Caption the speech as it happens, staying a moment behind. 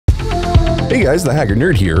Hey guys,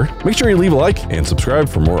 𝙗𝙗𝙗𝙗 here. Make sure you leave a like and subscribe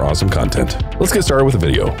for more awesome content. Let's get started with the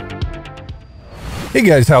video. Hey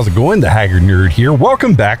guys, how's it going? 𝙗𝙗𝙗𝙗 here.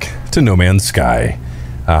 Welcome back to No Man's Sky.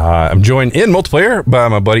 I'm joined in multiplayer by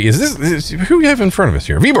my buddy. Is this who we have in front of us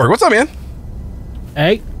here? 𝙑𝙑, what's up, man?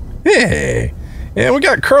 Hey. Hey. And we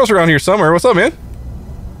got Curls around here somewhere. What's up, man?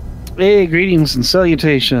 Hey, greetings and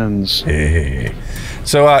salutations. Hey.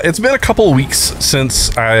 So it's been a couple of weeks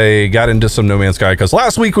since I got into some No Man's Sky, because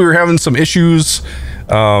last week we were having some issues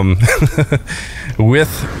with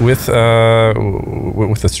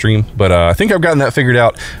the stream, but I think I've gotten that figured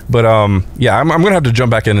out. But yeah, I'm gonna have to jump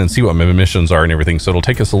back in and see what my missions are and everything, so it'll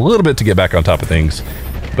take us a little bit to get back on top of things.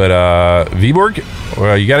 But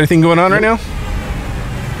𝙑𝙑, you got anything going on right now?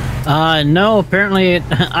 No, apparently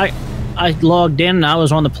I logged in and I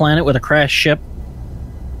was on the planet with a crashed ship,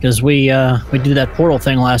 because we did that portal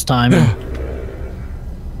thing last time.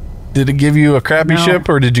 Did it give you a crappy ship,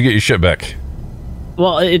 or did you get your ship back?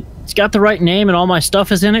 Well, it's got the right name and all my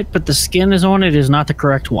stuff is in it, but the skin is on it is not the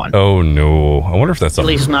correct one. Oh no, I wonder if that's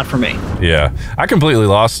something. At least not for me. Yeah, I completely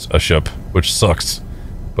lost a ship, which sucks.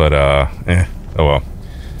 But oh well.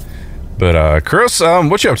 But Chris,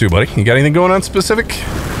 what you up to, buddy? You got anything going on specific?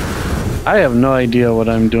 I have no idea what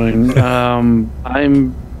I'm doing.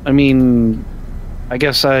 I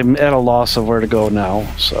guess I'm at a loss of where to go now,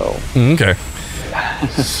 so. Okay.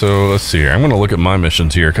 So let's see here. I'm going to look at my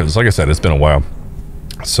missions here, because like I said, it's been a while.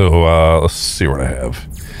 So let's see what I have.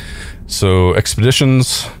 So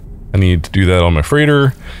expeditions, I need to do that on my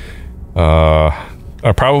freighter.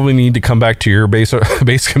 I probably need to come back to your base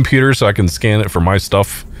computer so I can scan it for my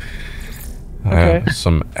stuff. Okay.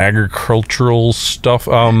 Some agricultural stuff.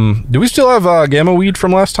 Do we still have gamma weed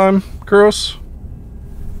from last time, Kuros?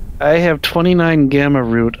 I have 29 gamma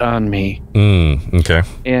root on me. Okay.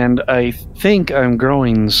 And I think I'm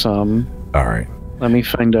growing some. All right. Let me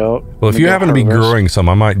find out. Well, if you happen to be growing some,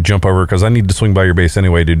 I might jump over, because I need to swing by your base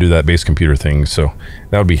anyway to do that base computer thing. So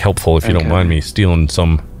that would be helpful if you don't mind me stealing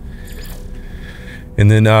some.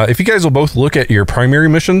 And then if you guys will both look at your primary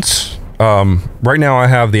missions. Right now I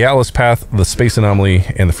have the Atlas Path, the Space Anomaly,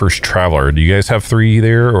 and the First Traveler. Do you guys have 3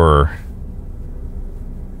 there, or?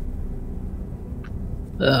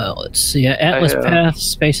 Let's see. Atlas Path,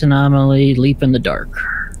 Space Anomaly, Leap in the Dark.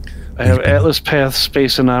 I have Atlas Path,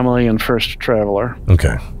 Space Anomaly, and First Traveler.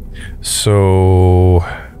 Okay. So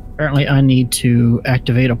apparently I need to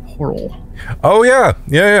activate a portal. Oh yeah.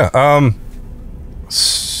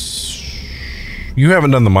 You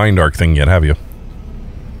haven't done the Mind Arc thing yet, have you?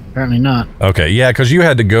 Apparently not. Okay, yeah, because you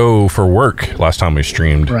had to go for work last time we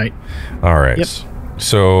streamed. Right. All right. Yep.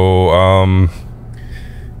 So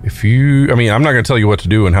if you, I'm not going to tell you what to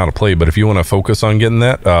do and how to play, but if you want to focus on getting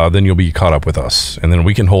that, then you'll be caught up with us, and then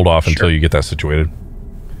we can hold off until you get that situated.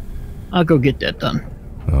 I'll go get that done.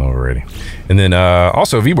 Alrighty. And then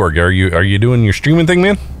also 𝙑𝙑, are you doing your streaming thing,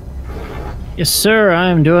 man? Yes, sir. I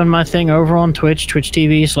am doing my thing over on Twitch,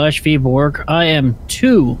 twitch.tv/𝙑𝙑. I am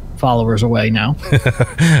 2 followers away now.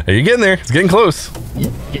 You're getting there. It's getting close. Yeah,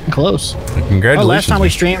 getting close. Congratulations. Oh, last time we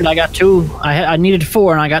streamed, I got 2. I needed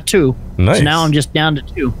 4, and I got 2. Nice. So now I'm just down to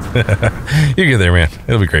 2. You get there, man.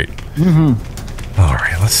 It'll be great. All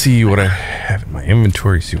right, let's see what I have in my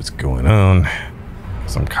inventory. See what's going on.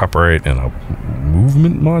 Some copyright and a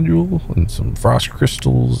movement module, and some frost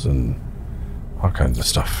crystals, and all kinds of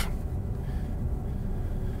stuff.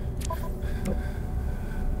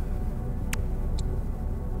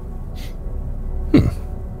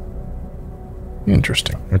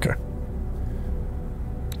 Interesting. Okay.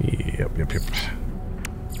 Yep.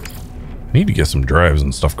 I need to get some drives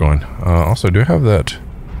and stuff going. Also, do I have that?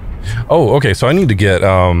 Oh, okay. So I need to get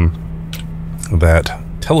that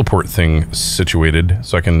teleport thing situated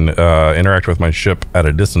so I can interact with my ship at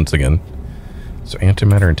a distance again. So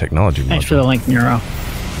antimatter and technology. Thanks for the link, Nero.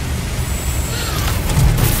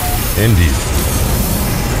 Indeed.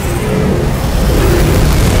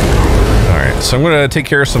 So I'm going to take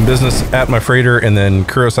care of some business at my freighter, and then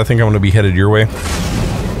Kuros, I think I'm going to be headed your way.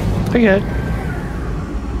 Okay.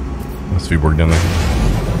 Let's 𝙑𝙑 down there.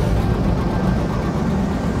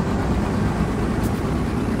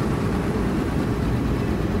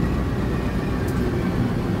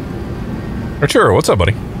 Arturo, what's up,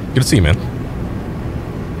 buddy? Good to see you, man.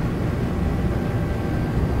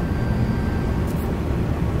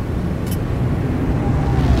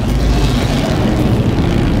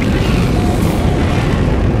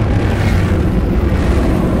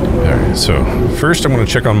 So, first I'm going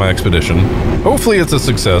to check on my expedition. Hopefully it's a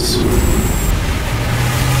success.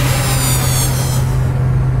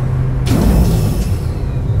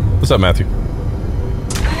 What's up, Matthew?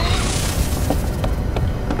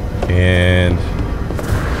 And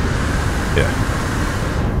Yeah.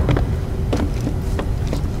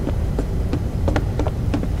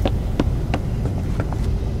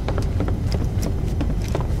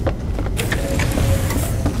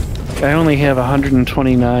 I only have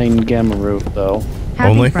 129 gamma root, though.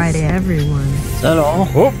 Happy Friday, everyone. Is that all?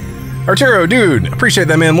 Oh, Arturo, dude, appreciate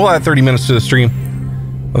that, man. We'll add 30 minutes to the stream.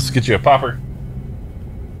 Let's get you a popper.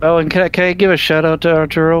 Oh, and can I give a shout out to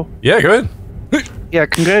Arturo? Yeah, go ahead. Yeah,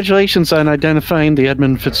 congratulations on identifying the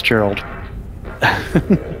Edmund Fitzgerald.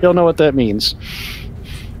 You'll know what that means.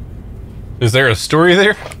 Is there a story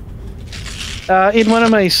there? In one of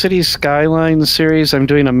my City Skylines series, I'm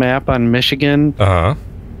doing a map on Michigan. Uh-huh.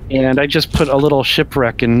 And I just put a little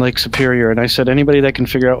shipwreck in Lake Superior, and I said, anybody that can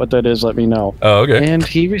figure out what that is, let me know. Oh, okay. And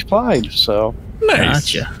he replied, so.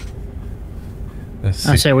 Nice. Gotcha. I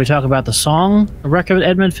say we talk about the song, The Wreck of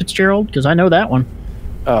Edmund Fitzgerald, because I know that one.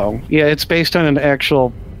 Oh, yeah, it's based on an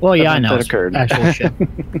actual I know. that occurred. Actual shit.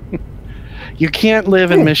 You can't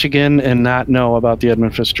live in Michigan and not know about the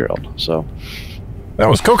Edmund Fitzgerald, so. That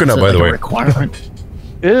was coconut, by the way. Requirement.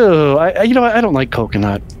 Ew, I don't like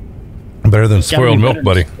coconut. Better than spoiled milk,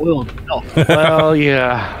 buddy. Spoiled milk. Well,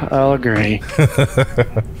 yeah, I'll agree.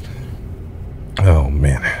 Oh,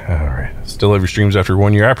 man. All right. Still have your streams after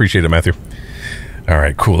 1 year. I appreciate it, Matthew. All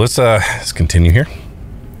right, cool. Let's continue here.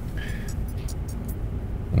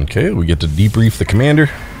 Okay, we get to debrief the commander.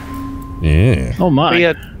 Yeah. Oh,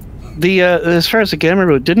 my. But yeah, as far as the gamma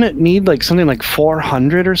root, didn't it need like something like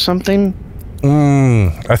 400 or something?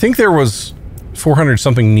 I think there was 400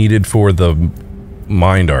 something needed for the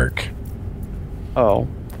mind arc. Oh.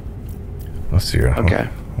 Let's see here. Okay.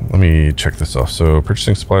 Let me check this off. So,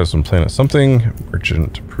 purchasing supplies on planet something.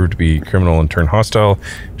 Merchant proved to be criminal and turned hostile.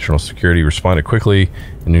 Internal security responded quickly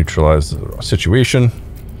and neutralized the situation.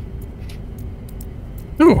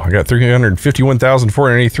 Ooh, I got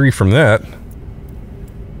 351,483 from that.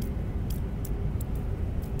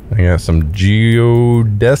 I got some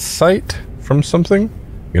geodesite from something.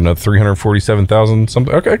 You know, 347,000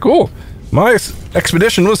 something. Okay, cool. My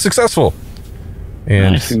expedition was successful.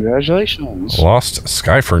 And nice. Congratulations. Lost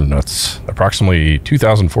Skyfern nuts, approximately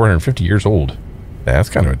 2,450 years old. Yeah, that's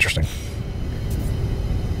kind of interesting.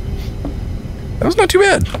 That was not too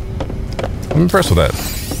bad. I'm impressed with that.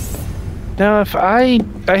 Now, if I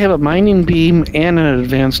have a mining beam and an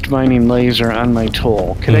advanced mining laser on my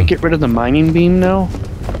tool, can I get rid of the mining beam now?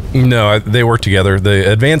 No, they work together.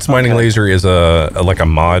 The advanced mining laser is like a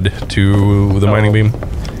mod to the mining beam.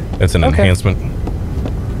 It's an enhancement.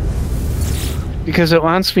 Because it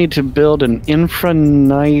wants me to build an infra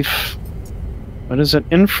knife. What is it?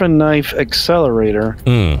 Infra knife accelerator.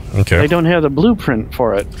 Okay. I don't have the blueprint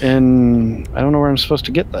for it, and I don't know where I'm supposed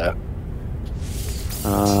to get that.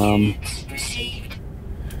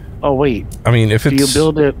 Oh wait. I mean, if it's you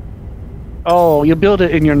build it. Oh, you build it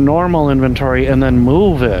in your normal inventory and then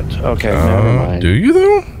move it. Okay, never mind. Do you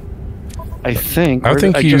though? I think. I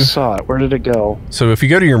just saw it. Where did it go? So if you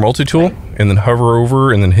go to your multi-tool and then hover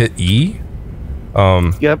over and then hit E.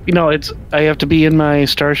 Yep. You know, I have to be in my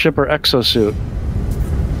starship or exosuit.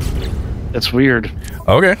 That's weird.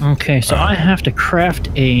 Okay. Okay, so I have to craft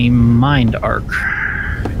a mind arc.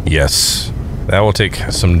 Yes, that will take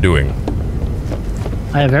some doing.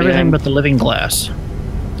 I have everything but the living glass.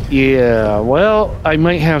 Yeah, well, I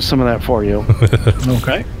might have some of that for you.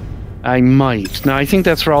 Okay. I might. Now, I think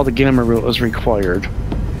that's where all the gamma root was required.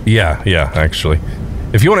 Yeah, actually.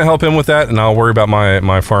 If you want to help him with that, and I'll worry about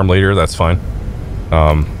my farm later, that's fine.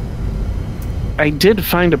 I did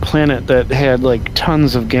find a planet that had, like,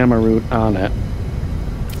 tons of gamma root on it.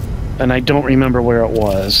 And I don't remember where it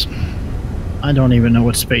was. I don't even know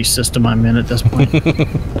what space system I'm in at this point.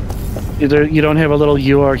 You don't have a little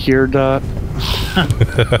 "you are here" dot?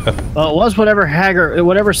 Well, it was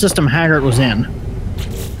whatever system Haggard was in.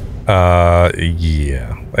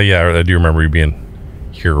 Yeah, I do remember you being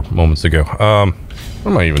here moments ago.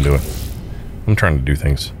 What am I even doing? I'm trying to do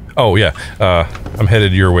things. Oh yeah, I'm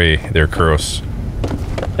headed your way there, Kuros.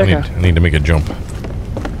 Okay. I need to make a jump.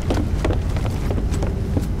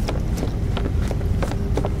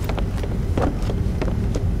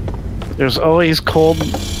 There's always cold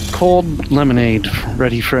lemonade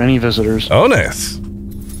ready for any visitors. Oh, nice.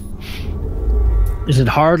 Is it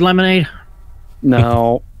hard lemonade?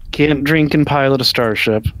 No, can't drink and pilot a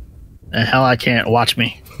starship. The hell I can't. Watch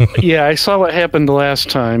me. Yeah, I saw what happened the last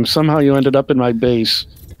time. Somehow you ended up in my base.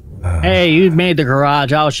 Hey, you made the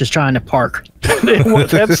garage. I was just trying to park.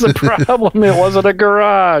 That's the problem. It wasn't a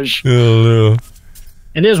garage. Oh, no.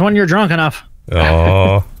 It is when you're drunk enough.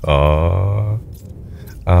 Tell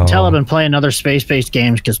I've been playing other space-based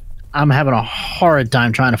games because I'm having a hard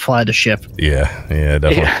time trying to fly the ship. Yeah,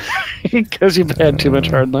 definitely. Because you've had too much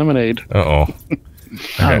hard lemonade. Uh-oh. Okay.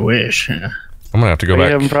 I wish. I'm going to have to go back.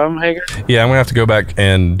 You having a problem, Hager? Yeah, I'm going to have to go back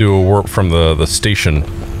and do a warp from the station.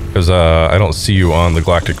 Because I don't see you on the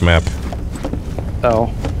galactic map.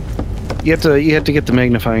 Oh. You have to get the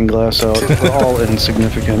magnifying glass out. We're all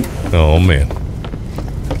insignificant. Oh, man.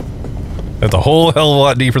 That's a whole hell of a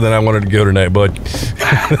lot deeper than I wanted to go tonight, bud.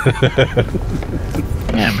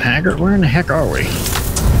 Damn, Haggard, where in the heck are we?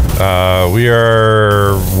 We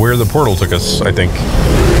are where the portal took us, I think.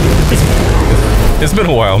 It's been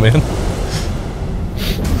a while, man.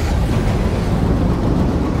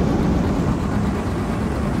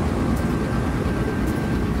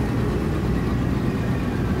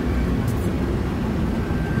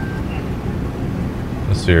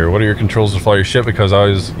 Let's see here. What are your controls to fly your ship? Because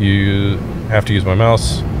you have to use my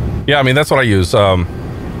mouse. Yeah, I mean, that's what I use.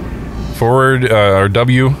 Forward, or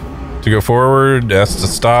W to go forward, S to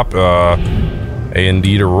stop, A and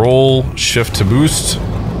D to roll, Shift to boost,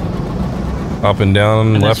 up and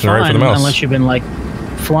down, and left and right for the mouse. Unless you've been like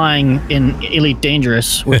flying in Elite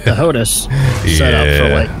Dangerous with the 𝙬𝙬 set up for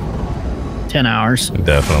like 10 hours.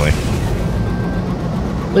 Definitely.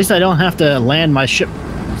 At least I don't have to land my ship.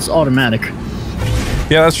 It's automatic.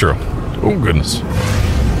 Yeah, that's true. Oh, goodness.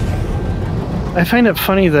 I find it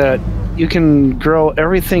funny that you can grow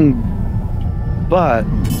everything but...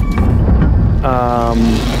 oh,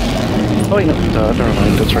 wait, no, never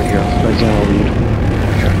mind. That's right here. I can't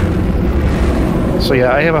read. So,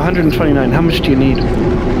 yeah, I have 129. How much do you need?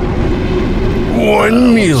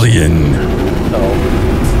 1 million. Oh.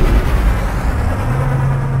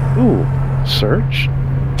 Ooh. Search.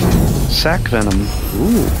 Sac venom.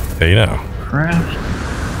 Ooh. There you know. Crap.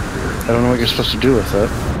 I don't know what you're supposed to do with it.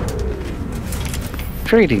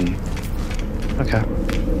 Trading. Okay.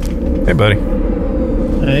 Hey, buddy.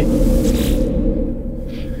 Hey.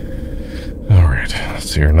 Alright. Let's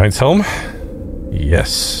see here. Knight's Helm.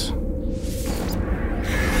 Yes.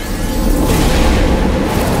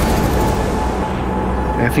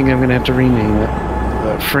 I think I'm going to have to rename it.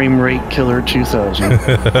 Framerate Killer 2000.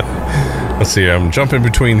 Let's see, I'm jumping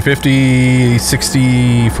between 50,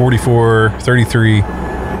 60, 44, 33,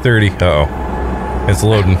 30. Uh-oh. It's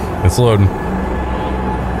loading. It's loading.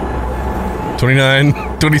 29,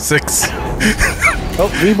 26. Oh,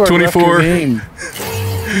 Rebar 24.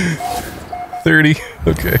 30.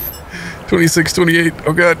 Okay. 26, 28.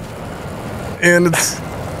 Oh, God. And it's...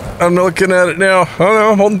 I'm looking at it now. Oh,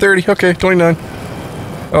 no, I'm holding 30. Okay, 29.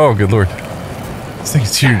 Oh, good Lord. This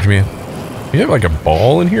thing's huge, man. You have like a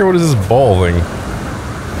ball in here? What is this ball thing?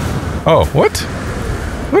 Oh, what?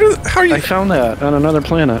 How are you? I found that on another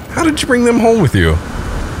planet. How did you bring them home with you?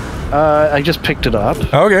 I just picked it up.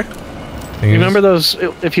 Oh, okay. You remember those?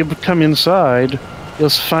 If you come inside, you'll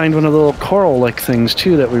find one of the little coral-like things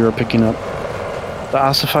too that we were picking up. The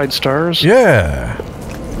ossified stars. Yeah.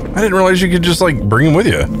 I didn't realize you could just like bring them with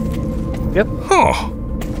you. Yep. Huh.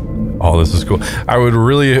 Oh, this is cool. I would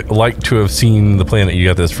really like to have seen the planet you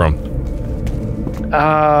got this from.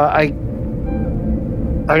 I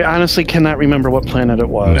honestly cannot remember what planet it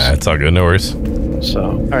was. Nah, it's all good. No worries. So,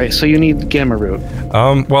 all right. So you need gamma root.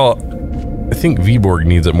 Well, I think Vborg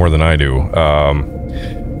needs it more than I do.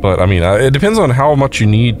 But I mean, it depends on how much you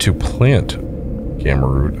need to plant gamma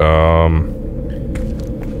root.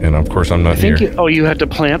 And of course, I'm not here. You had to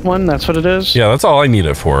plant one? That's what it is? Yeah, that's all I need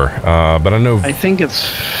it for. But I know... I think it's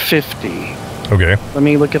 50. Okay. Let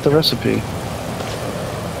me look at the recipe.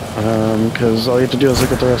 Because all you have to do is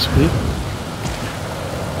look at the recipe.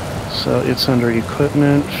 So it's under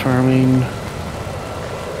equipment, farming,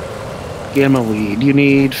 gamma weed. You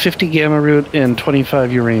need 50 gamma root and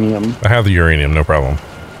 25 uranium. I have the uranium, no problem.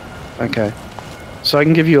 Okay. So I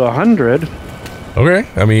can give you 100. Okay,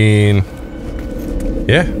 I mean...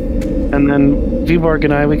 Yeah. And then Vborg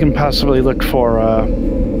and we can possibly look for,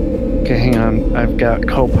 okay, hang on. I've got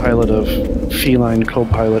co-pilot of feline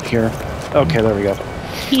co-pilot here. Okay, there we go.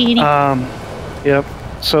 Yep.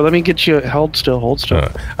 So let me get you, hold still.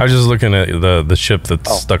 I was just looking at the ship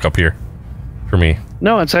that's stuck up here for me.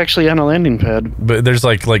 No, it's actually on a landing pad. But there's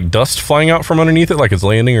like dust flying out from underneath it, like it's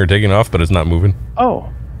landing or taking off, but it's not moving. Oh,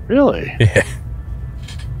 really? Yeah.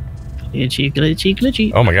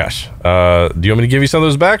 Glitchy. Oh my gosh. Do you want me to give you some of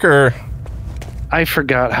those back, or? I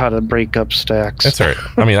forgot how to break up stacks. That's all right.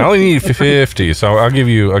 I mean, I only need 50, so I'll give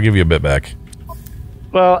you a bit back.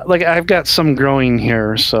 Well, like I've got some growing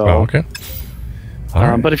here, so. Oh, okay.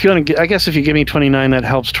 Right. But if you want to, I guess if you give me 29, that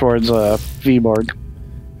helps towards Vborg.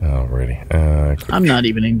 Alrighty. I'm not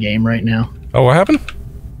even in game right now. Oh, what happened?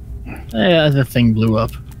 Yeah, the thing blew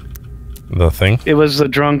up. The thing? It was a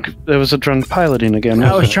drunk piloting again.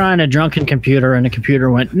 I was trying a drunken computer, and the computer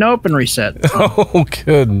went nope and reset. Oh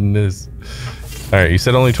goodness! All right, you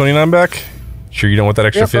said only 29 back. Sure, you don't want that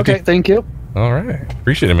extra 50? Okay, thank you. All right,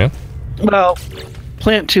 appreciate it, man. Well,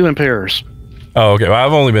 plant 2 in pairs. Oh, okay. Well,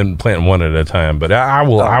 I've only been planting 1 at a time, but I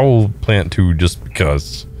will plant 2 just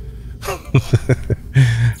because. All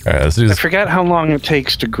right, let's do this. I forgot how long it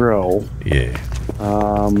takes to grow. Yeah.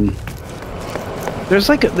 There's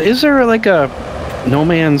is there like a No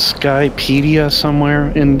Man's Skypedia somewhere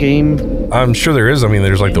in game? I'm sure there is. I mean,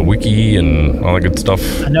 there's like the wiki and all that good stuff.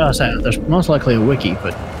 I know there's most likely a wiki,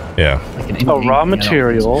 but yeah. Like raw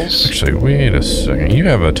materials. Actually, wait a second. You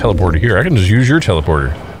have a teleporter here. I can just use your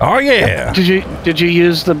teleporter. Oh yeah. Did you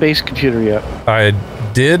use the base computer yet? I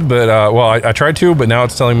did, but well, I tried to, but now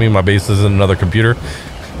it's telling me my base is in another computer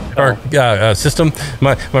or system.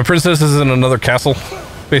 My princess is in another castle,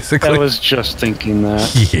 basically. I was just thinking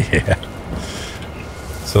that. Yeah.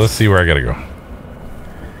 So let's see where I gotta go.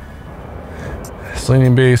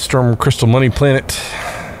 Selenium base, Storm Crystal Money Planet.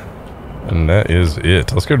 And that is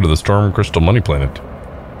it. Let's go to the Storm Crystal Money Planet.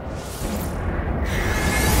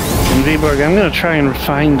 In Viborg, I'm going to try and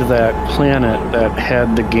find that planet that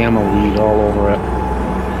had the gamma weed all over it.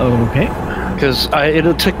 Okay. Because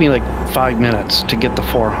it took me like 5 minutes to get the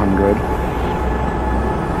 400.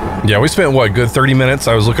 Yeah, we spent, what, good 30 minutes?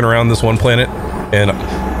 I was looking around this one planet, and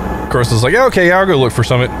of course I was like, yeah, okay, yeah, I'll go look for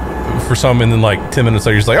some, and then like 10 minutes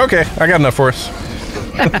later, he's like, okay, I got enough for us.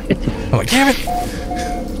 I'm like, damn it.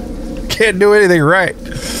 Can't do anything right.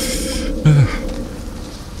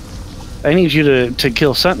 I need you to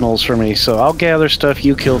kill sentinels for me, so I'll gather stuff,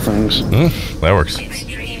 you kill things. That works.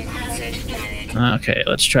 Okay,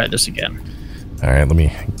 let's try this again. All right, let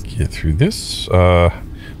me get through this.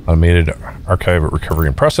 Automated archive recovery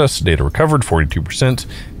and process. Data recovered, 42%.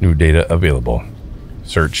 New data available.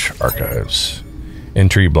 Search archives.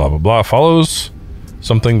 Entry, blah, blah, blah. Follows.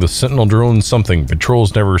 Something, the Sentinel drone something.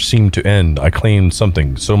 Patrols never seem to end. I claimed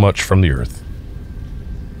something, so much from the Earth.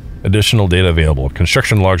 Additional data available.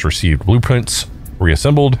 Construction logs received. Blueprints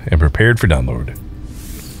reassembled and prepared for download.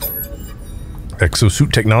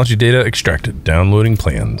 Exosuit technology data extracted. Downloading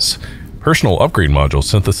plans. Personal upgrade module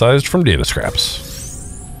synthesized from data scraps.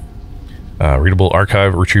 Readable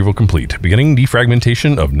archive retrieval complete. Beginning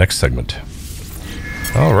defragmentation of next segment.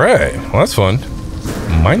 Alright, well that's fun.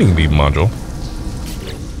 Mining beam module.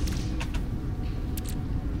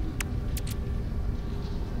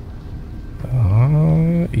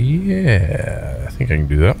 Yeah, I think I can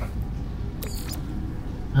do that.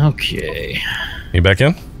 Okay. You back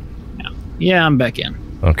in? Yeah, I'm back in.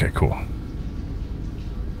 Okay, cool.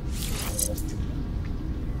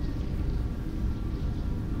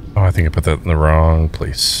 Oh, I think I put that in the wrong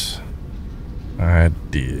place. I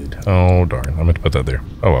did. Oh, darn. I meant to put that there.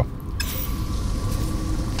 Oh, well.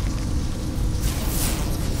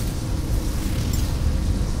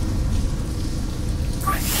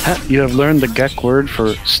 You have learned the Geck word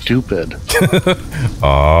for stupid.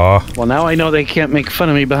 Aw. Well, now I know they can't make fun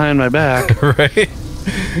of me behind my back. Right?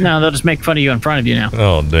 No, they'll just make fun of you in front of you now.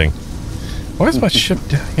 Oh, dang. Why is my ship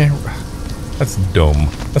down here? That's dumb.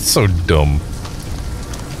 That's so dumb.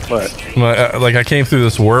 What? Like, I came through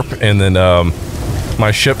this warp, and then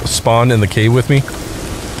my ship spawned in the cave with me.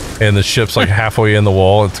 And the ship's like halfway in the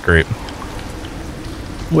wall. It's great.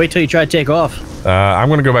 Wait till you try to take off. I'm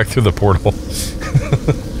going to go back through the portal.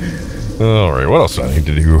 Alright, what else do I need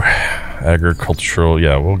to do? Agricultural.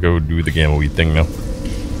 Yeah, we'll go do the gamma weed thing now.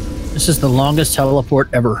 This is the longest teleport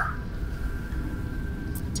ever.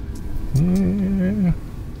 Yeah. I'm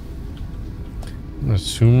gonna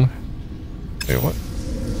assume. Wait, what?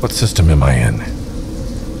 What system am I in?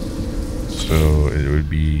 So it would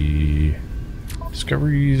be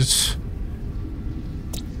discoveries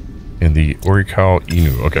in the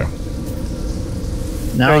𝙗𝙗𝙢𝙢𝙢. Okay.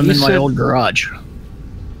 Now I'm in my old garage.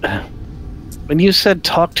 When you said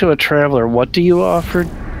talk to a traveler, what do you offer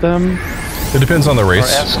them? It depends on the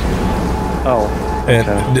race. Oh. Okay.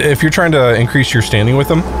 And if you're trying to increase your standing with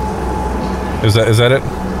them, is that it?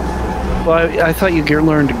 Well, I thought you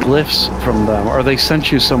learned glyphs from them, or they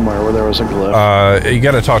sent you somewhere where there was a glyph. You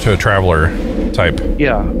got to talk to a traveler type.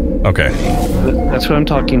 Yeah. Okay. That's what I'm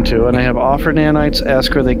talking to, and I have offer nanites,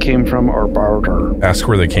 ask where they came from, or barter. Ask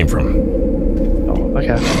where they came from. Oh,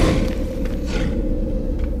 okay.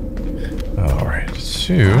 All right.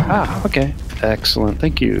 So. Okay. Excellent.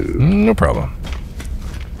 Thank you. No problem.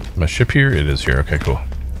 My ship here? It is here. Okay, cool.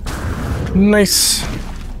 Nice.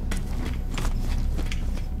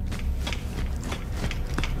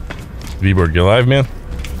 Viborg, you alive, man?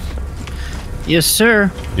 Yes,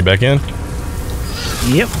 sir. You back in?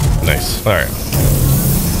 Yep. Nice. All right.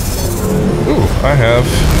 I have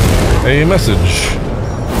a message.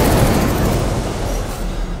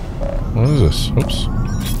 What is this? Oops.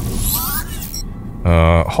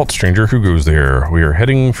 Halt, stranger. Who goes there? We are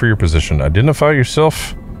heading for your position. Identify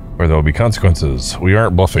yourself, or there will be consequences. We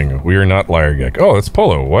aren't bluffing. We are not liargek. Oh, it's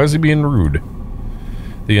Polo. Why is he being rude?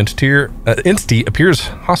 The entity appears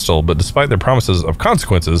hostile, but despite their promises of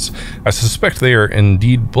consequences, I suspect they are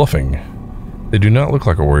indeed bluffing. They do not look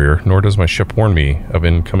like a warrior, nor does my ship warn me of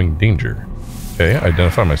incoming danger. Okay,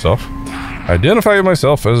 identify myself. Identify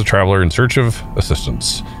myself as a traveler in search of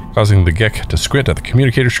assistance. Causing the 𝙃 to squint at the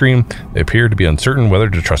communicator screen, they appear to be uncertain whether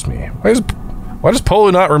to trust me. Why does Polo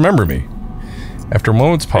not remember me? After a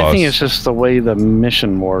moment's pause... I think it's just the way the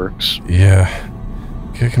mission works. Yeah.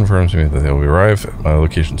 𝙃 confirms to me that they will arrive at my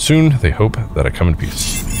location soon. They hope that I come in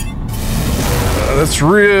peace. That's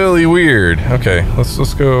really weird. Okay,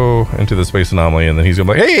 let's go into the space anomaly, and then he's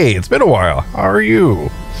gonna be like, hey, it's been a while. How are you?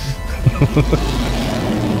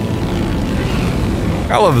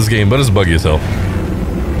 I love this game, but it's buggy as hell.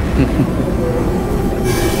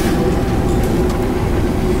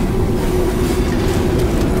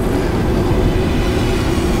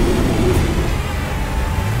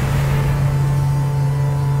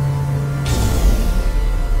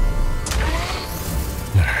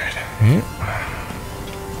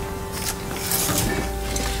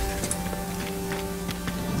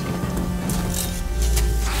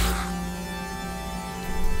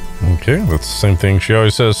 Okay, that's the same thing she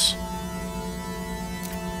always says.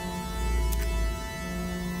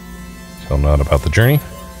 Tell Nada about the journey.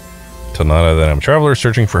 Tell Nada that I'm a traveler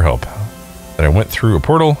searching for help. That I went through a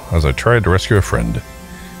portal as I tried to rescue a friend.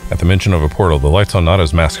 At the mention of a portal, the lights on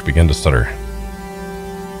Nada's mask began to stutter.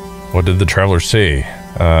 What did the traveler say?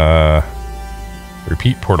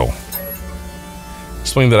 Repeat portal.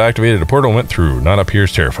 Explained that I activated a portal and went through. Nada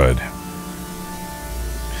appears terrified.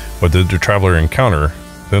 What did the traveler encounter?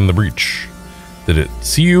 Then the breach. Did it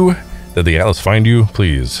see you? Did the Atlas find you?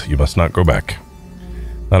 Please, you must not go back.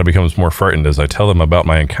 Nada becomes more frightened as I tell them about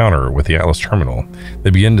my encounter with the Atlas terminal. They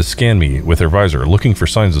begin to scan me with their visor, looking for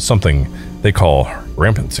signs of something they call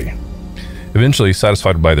rampancy. Eventually,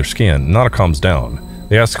 satisfied by their scan, Nada calms down.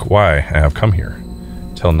 They ask why I have come here.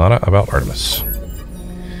 Tell Nada about Artemis.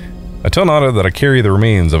 I tell Nada that I carry the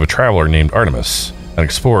remains of a traveler named Artemis, an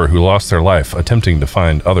explorer who lost their life attempting to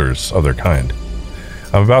find others of their kind.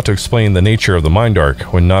 I'm about to explain the nature of the Mind Arc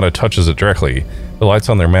when Nada touches it directly, the lights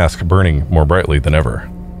on their mask burning more brightly than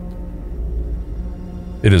ever.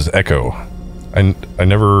 It is Echo. I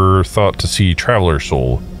never thought to see Traveler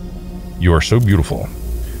Soul. You are so beautiful.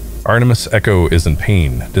 Artemis Echo is in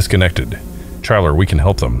pain, disconnected. Traveler, we can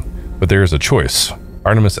help them, but there is a choice.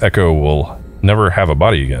 Artemis Echo will never have a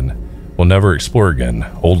body again, will never explore again.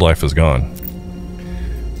 Old life is gone.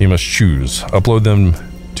 You must choose. Upload them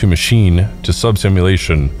to machine to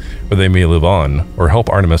sub-simulation where they may live on, or help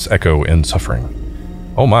Artemis Echo end suffering.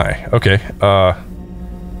 Oh my, okay.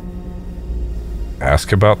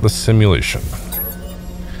 Ask about the simulation.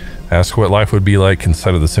 Ask what life would be like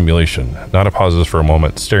inside of the simulation. Nada pauses for a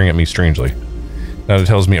moment, staring at me strangely. Nada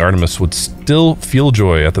tells me Artemis would still feel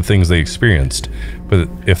joy at the things they experienced, but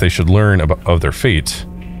if they should learn of their fate,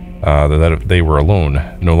 that they were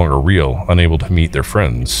alone, no longer real, unable to meet their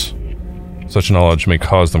friends. Such knowledge may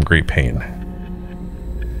cause them great pain.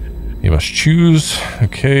 You must choose.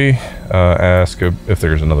 Okay. Ask if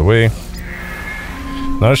there's another way.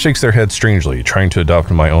 Nada shakes their head strangely, trying to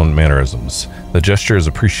adopt my own mannerisms. The gesture is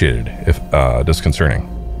appreciated, if disconcerting.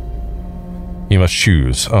 You must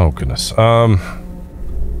choose. Oh, goodness.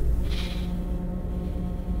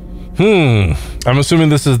 I'm assuming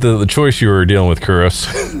this is the choice you were dealing with, Kuros.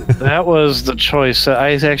 That was the choice.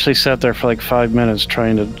 I actually sat there for like 5 minutes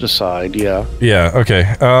trying to decide, yeah. Yeah,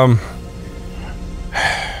 okay.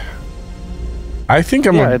 I think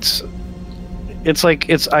I'm... Yeah, it's like,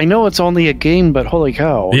 I know it's only a game, but holy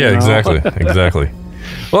cow. Yeah, exactly, exactly.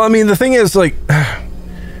 Well, I mean, the thing is, like, I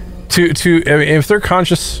mean, if they're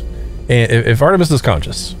conscious, if Artemis is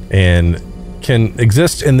conscious and can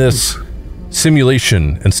exist in this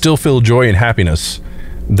simulation and still feel joy and happiness,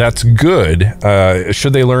 that's good.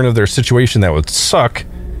 Should they learn of their situation, that would suck.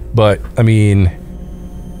 But I mean,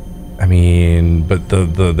 but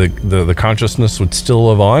the consciousness would still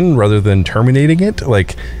live on rather than terminating it.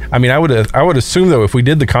 Like, I mean, I would assume though, if we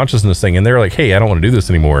did the consciousness thing and they're like, hey, I don't want to do this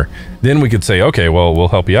anymore, then we could say, okay, well, we'll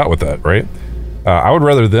help you out with that, right? I would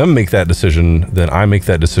rather them make that decision than I make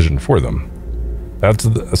that decision for them.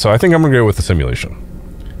 So I think I'm gonna go with the simulation.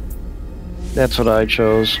 That's what I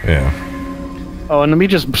chose. Yeah. Oh, and we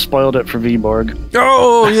just spoiled it for Viborg.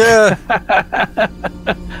 Oh, yeah.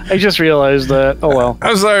 I just realized that. Oh, well.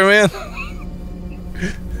 I'm sorry, man.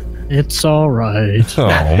 It's all right. Oh,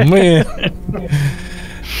 man.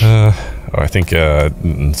 I think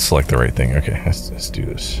select the right thing. Okay, let's do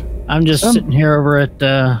this. I'm just sitting here over at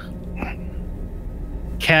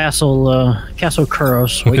Castle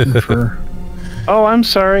Kuros waiting for... Oh, I'm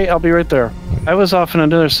sorry. I'll be right there. I was off in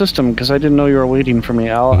another system because I didn't know you were waiting for me.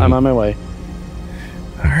 I'm on my way.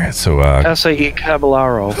 All right, so...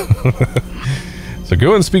 𝙘𝙤𝙢𝙢𝙢𝙀. So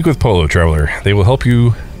go and speak with Polo, Traveler. They will help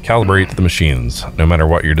you calibrate the machines, no matter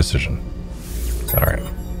what your decision. All right.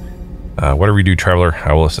 Whatever you do, Traveler,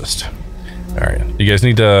 I will assist. All right. You guys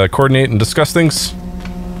need to coordinate and discuss things?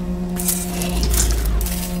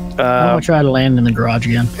 I'm going to try to land in the garage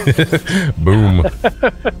again. Boom.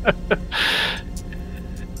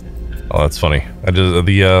 Oh, that's funny.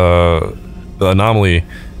 The anomaly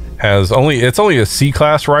has it's only a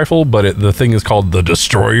C-class rifle, but the thing is called the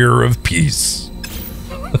Destroyer of Peace.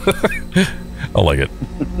 I like it.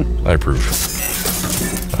 I approve.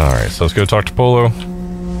 Alright, so let's go talk to Polo.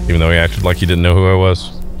 Even though he acted like he didn't know who I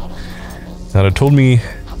was. Nada told me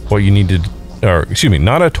what you need to... Or, excuse me,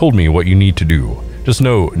 Nada told me what you need to do. Just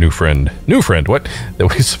know, new friend, what? That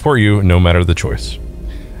we support you no matter the choice.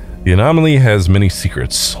 The anomaly has many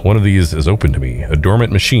secrets. One of these is open to me. A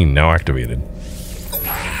dormant machine now activated.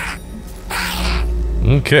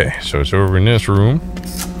 Okay, so it's over in this room.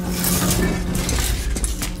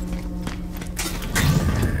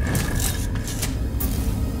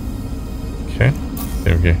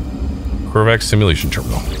 Okay. Korvax simulation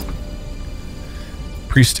terminal.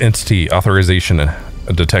 Priest entity authorization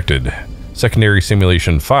detected. Secondary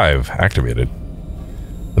simulation 5 activated.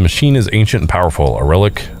 The machine is ancient and powerful, a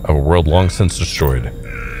relic of a world long since destroyed.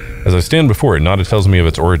 As I stand before it, Nada tells me of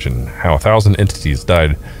its origin, how 1,000 entities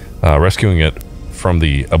died rescuing it from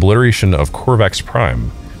the obliteration of Korvax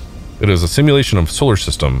Prime. It is a simulation of solar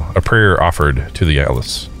system, a prayer offered to the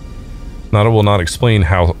Atlas. Nada will not explain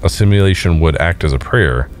how a simulation would act as a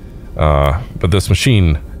prayer, but this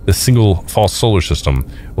machine, this single false solar system,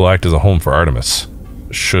 will act as a home for Artemis,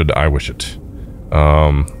 should I wish it.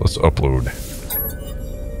 Let's upload.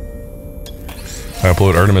 I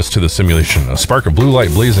upload Artemis to the simulation, a spark of blue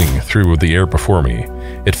light blazing through the air before me.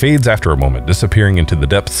 It fades after a moment, disappearing into the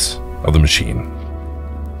depths of the machine.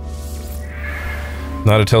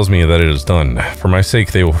 Nada tells me that it is done. For my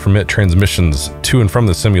sake, they will permit transmissions to and from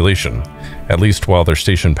the simulation, at least while their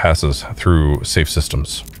station passes through safe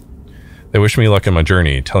systems. They wish me luck in my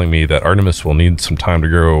journey, telling me that Artemis will need some time to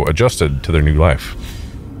grow adjusted to their new life.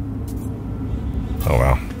 Oh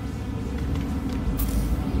wow.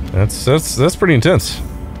 That's pretty intense.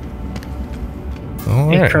 All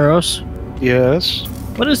right. Hey, Kuros. Yes?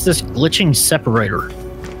 What is this glitching separator?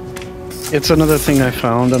 It's another thing I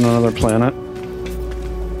found on another planet.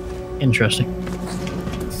 Interesting.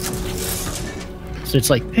 So it's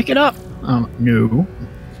like, pick it up. No.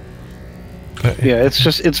 Yeah,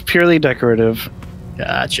 it's purely decorative.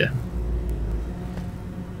 Gotcha.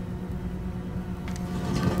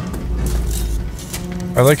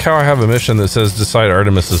 I like how I have a mission that says decide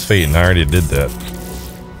Artemis's fate, and I already did that.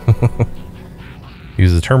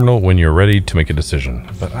 Use the terminal when you're ready to make a decision.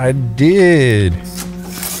 But I did.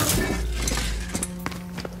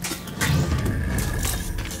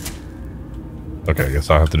 Okay, I guess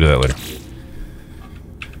I'll have to do that later.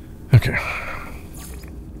 Okay.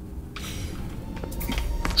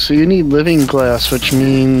 So you need living glass, which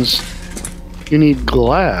means you need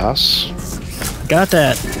glass. Got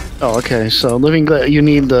that. Oh, okay. So living glass, you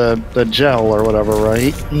need the gel or whatever,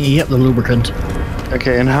 right? Yep, the lubricant.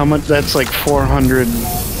 Okay, and how much? That's like 400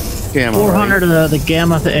 gamma. 400 right? of the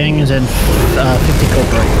gamma things and 50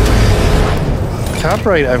 copper.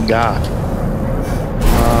 Copperite I've got.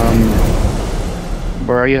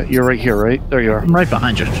 Where are you? You're right here, right? There you are. I'm right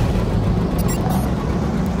behind you.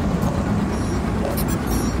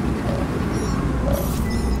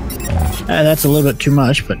 That's a little bit too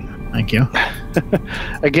much, but thank you.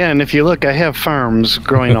 Again, if you look, I have farms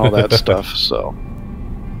growing all that stuff, so.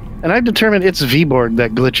 And I've determined it's Vborg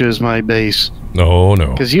that glitches my base. No.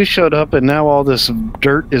 Because you showed up and now all this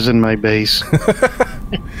dirt is in my base. So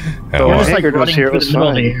Haggard was here, it was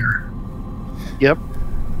fine. Yep.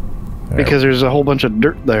 Because there's a whole bunch of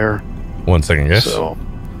dirt there. 1 second, guys. So,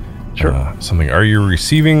 sure. Something. Are you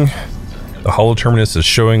receiving? The holo terminus is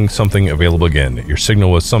showing something available again. Your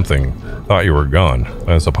signal was something. Thought you were gone.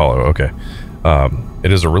 That's Apollo. Okay.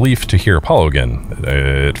 It is a relief to hear Apollo again.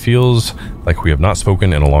 It feels like we have not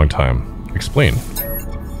spoken in a long time. Explain.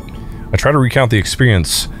 I try to recount the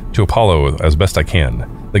experience to Apollo as best I can.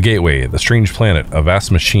 The gateway, the strange planet, a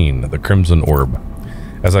vast machine, the crimson orb.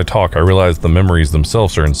 As I talk, I realize the memories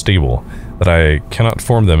themselves are unstable, that I cannot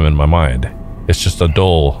form them in my mind. It's just a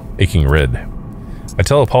dull, aching red. I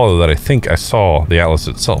tell Apollo that I think I saw the Atlas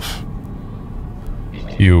itself.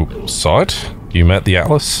 You saw it? You met the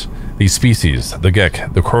Atlas? These species, the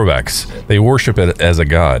𝙃, the 𝙃𝙀𝙀, they worship it as a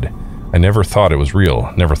god. I never thought it was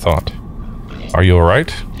real. Never thought. Are you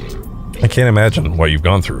alright? I can't imagine what you've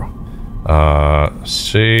gone through.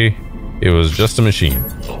 Say it was just a machine.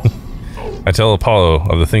 I tell Apollo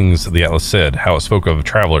of the things the Atlas said, how it spoke of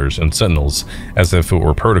travelers and sentinels as if it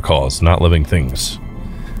were protocols, not living things.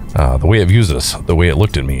 The way it views us, the way it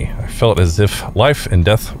looked at me, I felt as if life and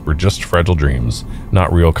death were just fragile dreams,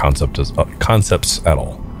 not real concepts at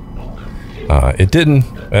all. It didn't,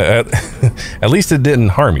 at least it didn't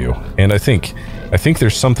harm you, and I think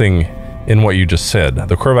there's something in what you just said.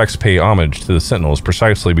 The 𝙃𝙀𝙀 pay homage to the Sentinels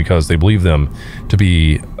precisely because they believe them to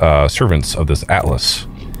be servants of this Atlas.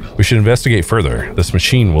 We should investigate further. This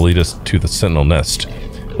machine will lead us to the Sentinel nest.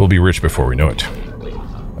 We'll be rich before we know it.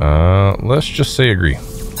 Let's just say agree.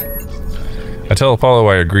 I tell Apollo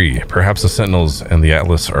I agree. Perhaps the Sentinels and the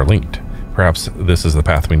Atlas are linked. Perhaps this is the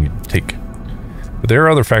path we need to take. But there are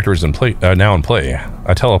other factors now in play.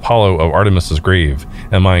 I tell Apollo of Artemis's grave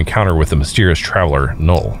and my encounter with the mysterious traveler,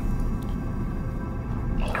 𝙗.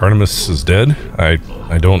 Artemis is dead? I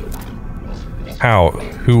don't... How?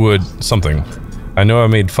 Who would... Something. I know I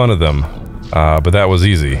made fun of them, but that was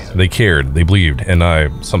easy. They cared, they believed, and I...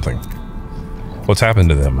 Something. What's happened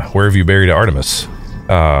to them? Where have you buried Artemis?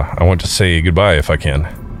 I want to say goodbye if I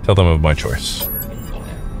can. Tell them of my choice.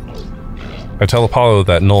 I tell Apollo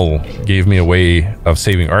that 𝙗 gave me a way of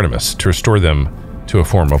saving Artemis, to restore them to a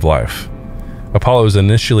form of life. Apollo is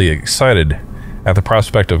initially excited at the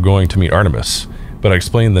prospect of going to meet Artemis, but I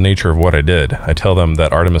explain the nature of what I did. I tell them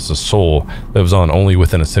that Artemis's soul lives on only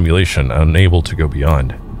within a simulation, unable to go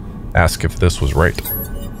beyond. Ask if this was right.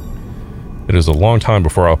 It is a long time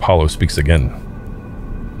before Apollo speaks again.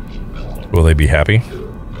 Will they be happy?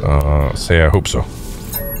 Say I hope so.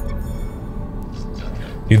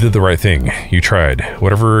 You did the right thing. You tried.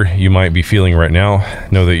 Whatever you might be feeling right now,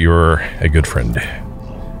 know that you're a good friend.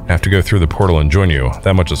 I have to go through the portal and join you.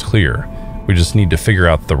 That much is clear. We just need to figure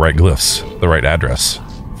out the right glyphs, the right address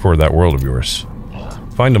for that world of yours.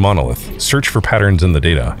 Find a monolith. Search for patterns in the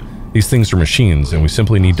data. These things are machines, and we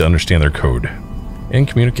simply need to understand their code and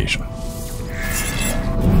communication.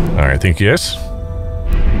 Alright, thank you guys.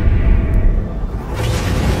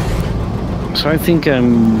 So I think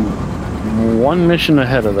I'm one mission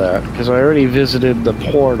ahead of that, because I already visited the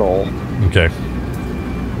portal. Okay.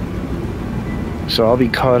 So I'll be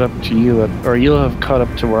caught up to you, or you'll have caught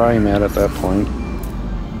up to where I am at that point.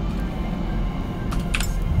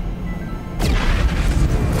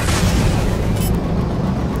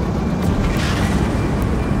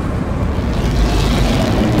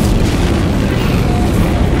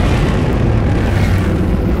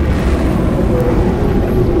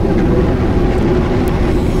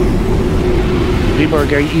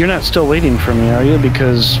 You're not still waiting for me, are you?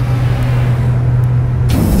 Because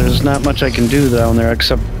there's not much I can do down there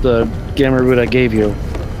except the gamma root I gave you.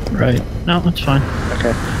 Right. No, that's fine.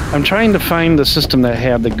 Okay. I'm trying to find the system that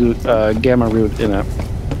had the gamma root in it.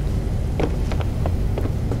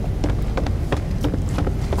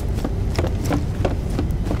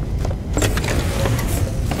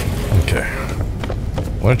 Okay.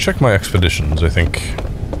 I want to check my expeditions, I think.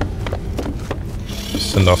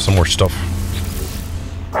 Send off some more stuff.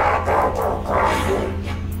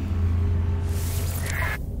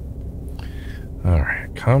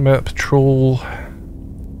 Alright, combat patrol.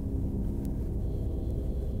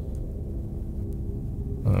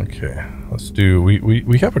 Okay, let's do...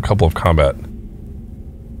 We have a couple of combat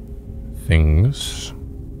things.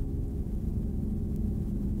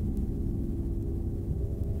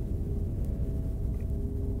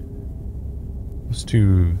 Let's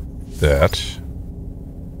do that.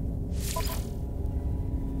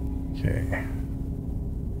 Okay.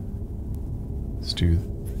 Let's do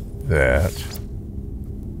that.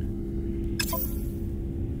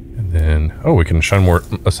 And then, oh, we can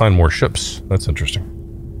assign more ships. That's interesting.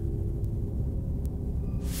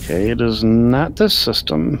 Okay, it is not this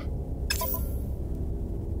system.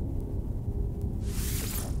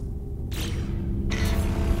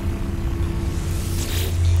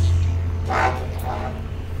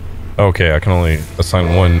 Okay, I can only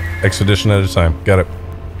assign one expedition at a time. Got it.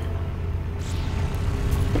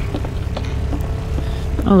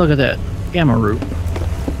 Oh, look at that. Gamma root.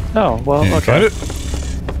 Oh, well, Did you okay. find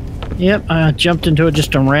it? Yep, I jumped into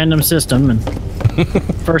just a random system, and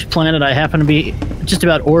first planet I happen to be just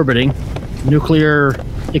about orbiting.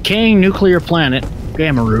 Decaying nuclear planet,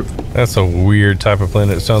 gamma root. That's a weird type of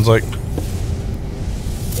planet, it sounds like.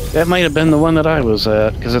 That might have been the one that I was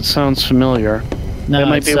at, because it sounds familiar. No, that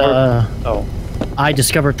might it's, be where... Oh. I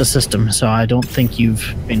discovered the system, so I don't think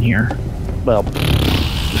you've been here. Well,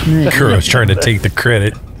 Kuro's trying to take the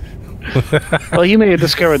credit. well, you may have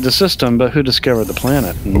discovered the system, but who discovered the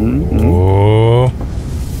planet? Oh.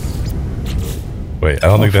 Wait, I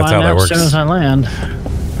don't think that's how that works. As soon as I land.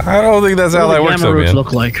 I don't think that's how that works, though, man.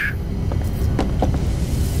 Look like.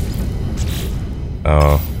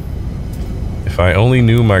 Oh. If I only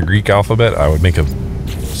knew my Greek alphabet, I would make a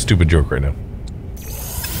stupid joke right now.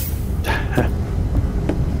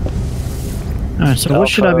 Alright, so what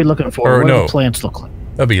should I be looking for? What do the plants look like?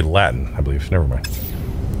 That'd be Latin, I believe. Never mind.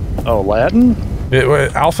 Oh, Latin?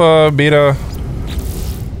 Alpha, beta.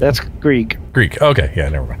 That's Greek. Greek. Okay, yeah,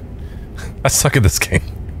 never mind. I suck at this game.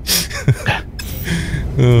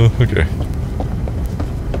 Okay.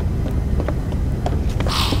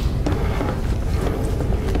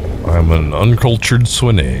 I'm an uncultured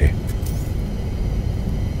𝙪𝙚.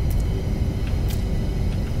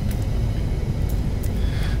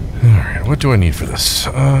 Alright, what do I need for this?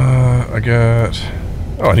 I got...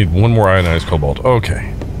 Oh, I need one more ionized cobalt.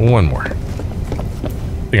 Okay, one more. I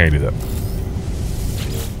think I can do that.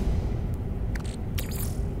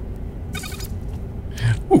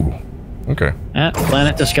 Ooh, okay.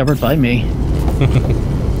 Planet discovered by me.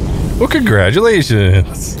 Well,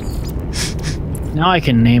 congratulations! Now I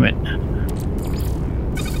can name it.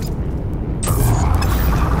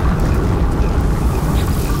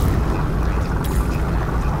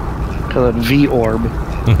 Call it V-orb.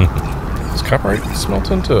 Is copperite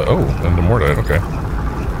smelt into... Oh, into mortite, okay.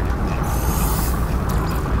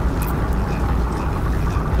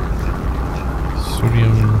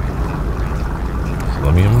 Sodium...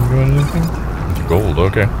 Selenium doing anything? Gold,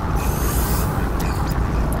 okay.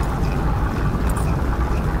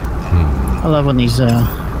 I love when these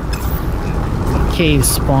caves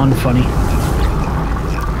spawn funny.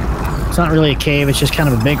 It's not really a cave, it's just kind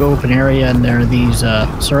of a big open area, and there are these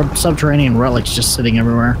subterranean relics just sitting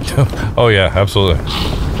everywhere. Oh yeah, absolutely.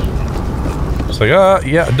 It's like,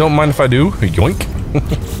 yeah, don't mind if I do. Yoink.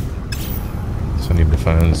 So I need to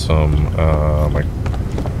find some, my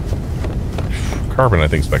carbon, I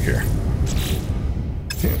think, is back here.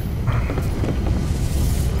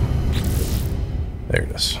 There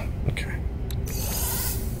it is. Okay.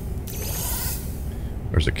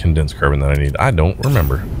 Where's the condensed carbon that I need? I don't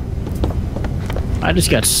remember. I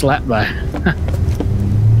just got slapped by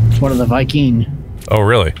one of the Viking. Oh,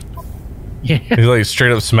 really? Yeah. He like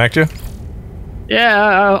straight up smacked you? Yeah,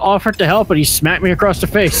 I offered to help, but he smacked me across the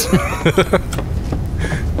face.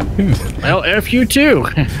 Well, F you too.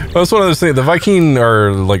 Well, that's one of those things. The Viking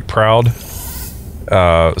are like proud.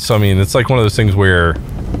 So I mean, it's like one of those things where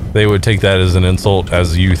they would take that as an insult,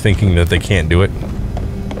 as you thinking that they can't do it.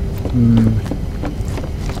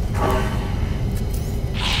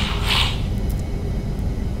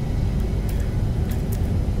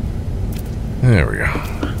 There we go.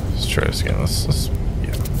 Let's try this again. Let's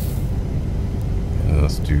yeah. And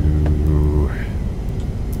let's do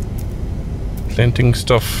planting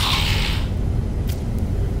stuff.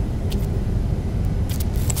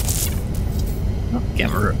 Oh,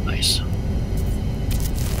 gamma root, nice.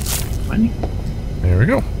 Finding. There we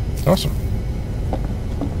go. Awesome.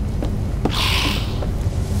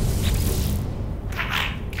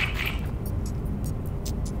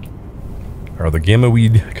 Are the gamma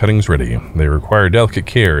weed cuttings ready? They require delicate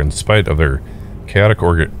care in spite of their chaotic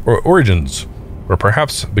origins, or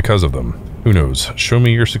perhaps because of them. Who knows? Show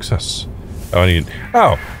me your success. I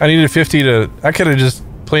needed 50 to... I could have just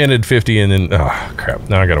planted 50 and then... Oh, crap.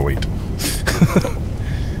 Now I gotta wait.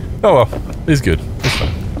 Oh well. It's good. It's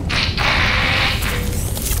fine.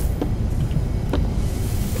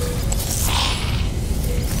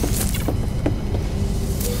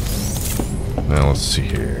 Now let's see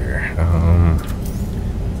here.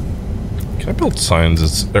 Can I build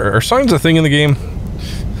signs? Are signs a thing in the game?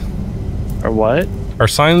 Or what? Are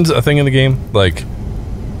signs a thing in the game? Like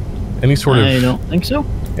any sort of... I don't think so.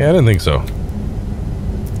 Yeah, I didn't think so.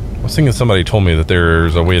 I was thinking somebody told me that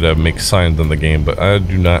there's a way to make signs in the game, but I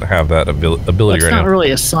do not have that ability right now. It's not really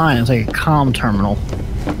a sign, it's like a comm terminal.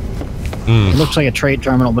 It looks like a trade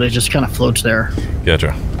terminal, but it just kind of floats there.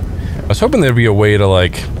 Gotcha. I was hoping there'd be a way to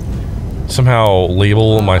like somehow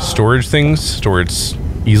label my storage things so it's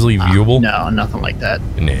easily viewable. No, nothing like that.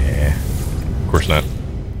 Nah, of course not.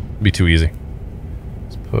 It'd be too easy.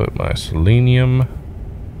 Let's put my selenium.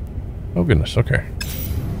 Oh goodness, okay.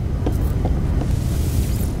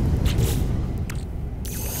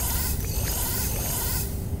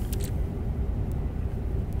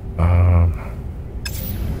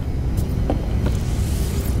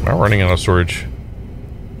 Am I running out of storage?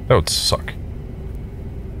 That would suck.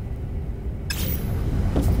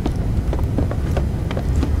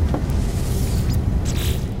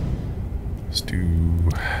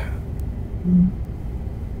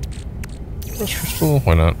 Plus crystal,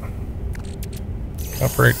 why not?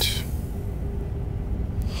 Upright.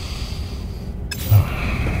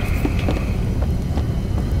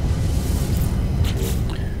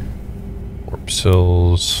 Warp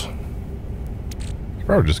cells.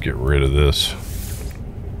 Probably just get rid of this.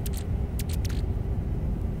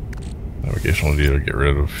 Navigational data, get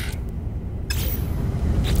rid of.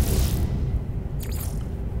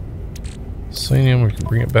 Selenium, we can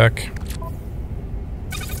bring it back.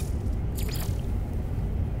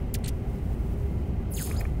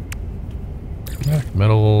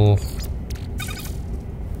 Metal.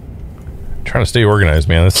 Trying to stay organized,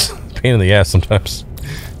 man. That's a pain in the ass sometimes.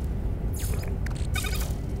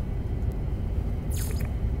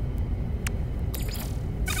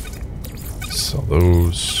 Sell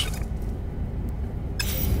those.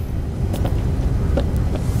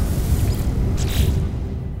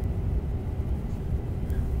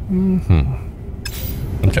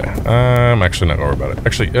 Okay, I'm actually not gonna worry about it.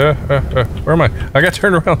 Actually, where am I? I got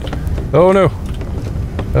turned around. Oh no.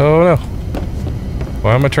 Oh no.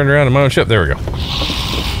 Why am I turned around in my own ship? There we go.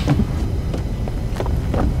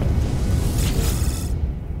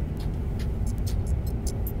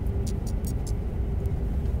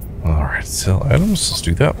 Alright, sell items. Let's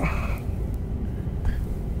do that.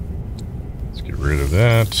 Let's get rid of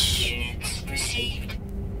that.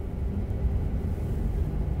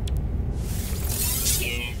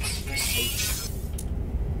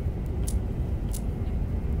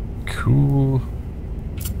 Cool.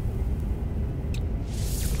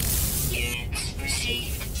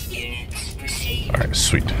 Alright,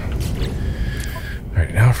 sweet.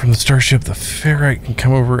 Alright, now from the starship, the ferrite can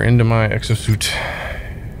come over into my exosuit.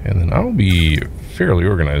 And then I'll be fairly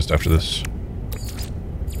organized after this.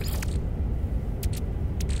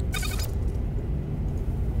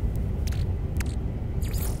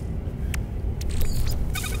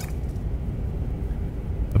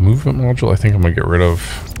 The movement module, I think I'm going to get rid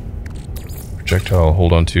of. Projectile, I'll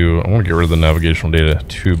hold on to. I want to get rid of the navigational data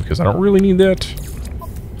too because I don't really need that.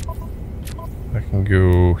 I can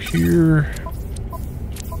go here.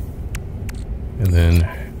 And then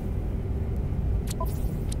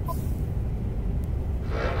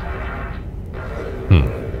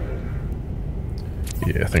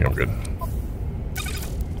yeah, I think I'm good.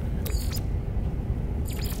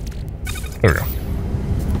 There we go.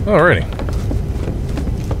 Alrighty.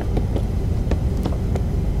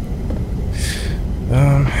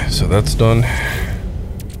 So that's done.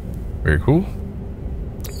 Very cool.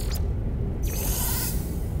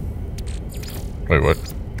 Wait, what?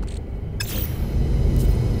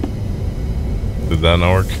 Did that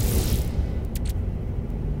not work?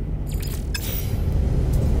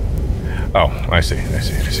 Oh, I see.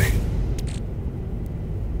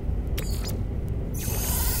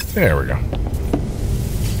 There we go.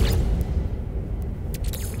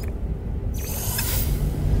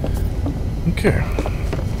 Okay.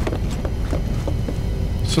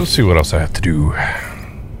 So let's see what else I have to do.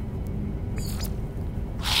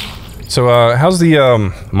 So, how's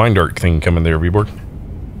the mind arc thing coming there, V-Borg?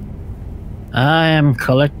 I am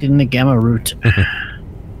collecting the gamma root.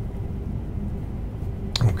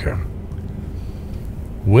 Okay.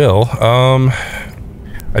 Well,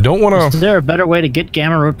 I don't want to... Is there a better way to get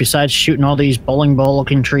gamma root besides shooting all these bowling ball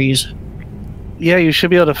looking trees? Yeah, you should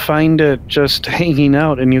be able to find it just hanging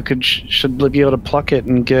out, and you should be able to pluck it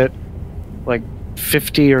and get like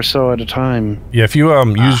 50 or so at a time. Yeah, if you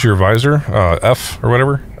use your visor, F or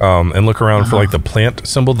whatever, and look around for like the plant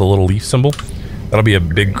symbol, the little leaf symbol, that'll be a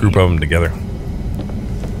big group of them together.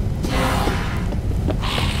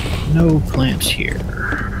 No plants here.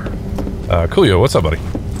 Coolio, what's up, buddy?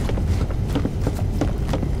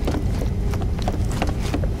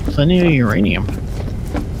 Plenty of uranium.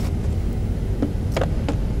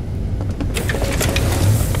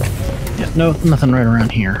 Yeah, no, nothing right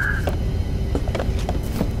around here.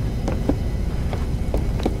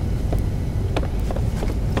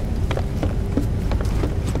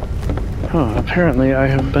 Huh, apparently I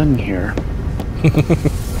have been here.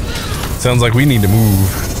 Sounds like we need to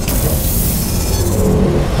move.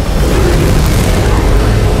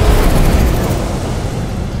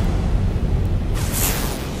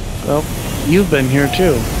 Well, you've been here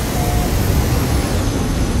too.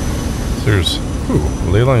 There's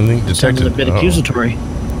ley line link detected. Sounds a bit accusatory.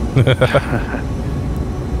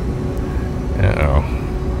 Uh-oh.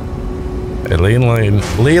 A ley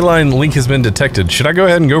line link has been detected. Should I go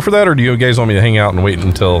ahead and go for that, or do you guys want me to hang out and wait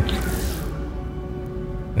until?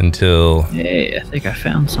 Hey, I think I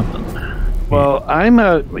found something. Well, I'm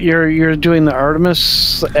you're doing the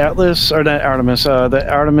Artemis Atlas, or not Artemis, the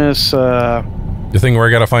Artemis. The thing where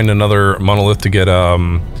I gotta find another monolith to get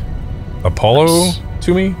Apollo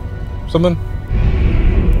to me? Something?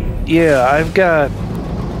 Yeah, I've got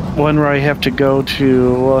one where I have to go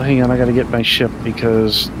to... Well, hang on, I gotta get my ship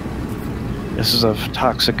because this is a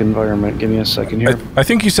toxic environment. Give me a second here. I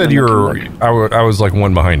think you said you were... I was like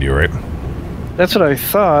one behind you, right? That's what I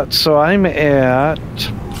thought. So I'm at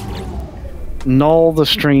Null the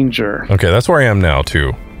Stranger. Okay, that's where I am now,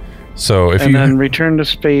 too. So if and then return to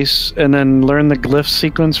space and then learn the glyph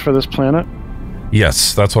sequence for this planet?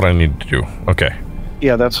 Yes, that's what I need to do. Okay.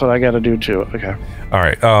 Yeah, that's what I got to do too. Okay. All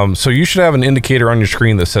right. So you should have an indicator on your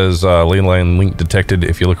screen that says ley line link detected.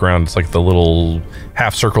 If you look around, it's like the little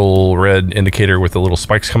half circle red indicator with the little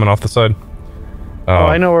spikes coming off the side. Oh,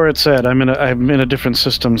 I know where it's at. I'm in a different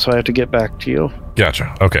system, so I have to get back to you.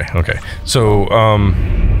 Gotcha. Okay. Okay. So,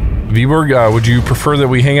 Viborg, would you prefer that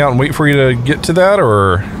we hang out and wait for you to get to that,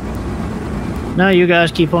 or? No, you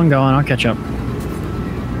guys keep on going. I'll catch up.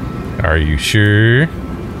 Are you sure?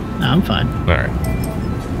 No, I'm fine. All right.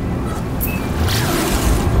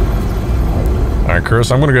 All right, Chris,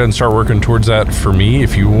 I'm going to go ahead and start working towards that for me.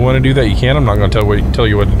 If you want to do that, you can. I'm not going to tell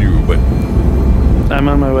you what to do, but... I'm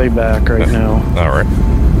on my way back right now. All right.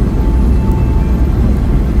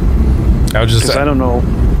 I was just... I don't know.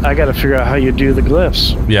 I got to figure out how you do the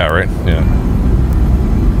glyphs. Yeah, right. Yeah.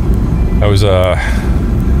 I was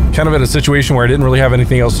kind of in a situation where I didn't really have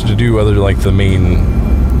anything else to do other than like the main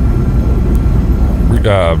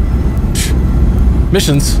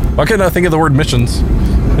missions. Why couldn't I think of the word missions?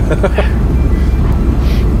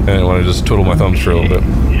 I didn't want to just twiddle my thumbs for a little bit.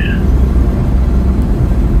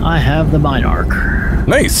 I have the Minarch.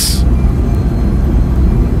 Nice.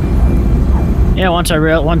 Yeah, once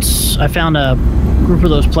I found a group of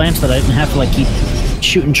those plants that I didn't have to like keep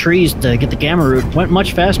shooting trees to get the gamma root, went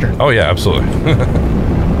much faster. Oh yeah, absolutely.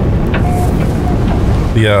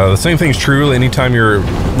 The same thing's true anytime you're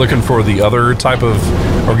looking for the other type of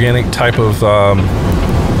organic type of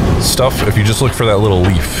stuff. If you just look for that little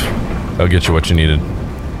leaf, that'll get you what you needed.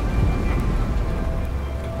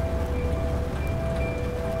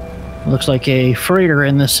 Looks like a freighter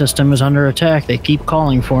in this system is under attack. They keep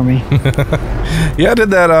calling for me. Yeah, I did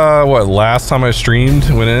that, last time I streamed,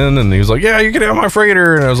 went in, and he was like, yeah, you can have my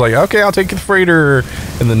freighter, and I was like, okay, I'll take the freighter,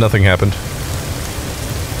 and then nothing happened.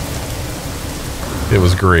 It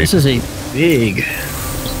was great. This is a big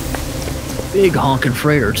honking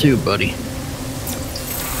freighter too, buddy. I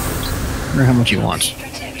wonder how much he wants.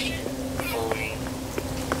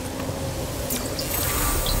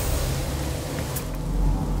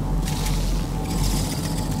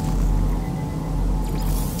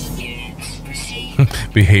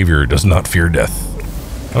 Behavior does not fear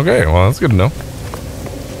death. Okay, well, that's good to know.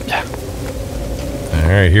 Yeah.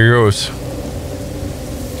 Alright, here goes.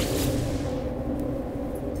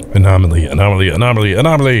 Anomaly, anomaly, anomaly,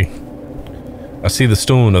 anomaly! I see the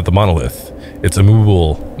stone of the monolith. It's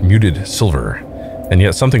immovable, muted silver, and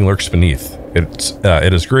yet something lurks beneath.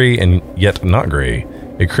 It is gray and yet not gray,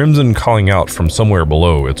 a crimson calling out from somewhere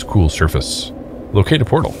below its cool surface. Locate a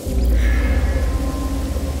portal.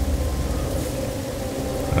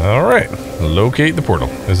 Alright, locate the portal.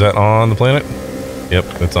 Is that on the planet?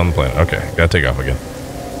 Yep, it's on the planet. Okay, gotta take off again.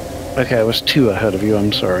 Okay, I was 2 ahead of you,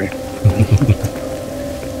 I'm sorry.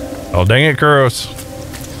 Oh, dang it, Kuros.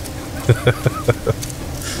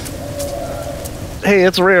 Hey,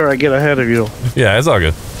 it's rare I get ahead of you. Yeah, it's all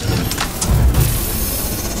good.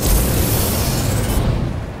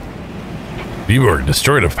 Viborg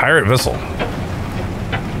destroyed a pirate vessel.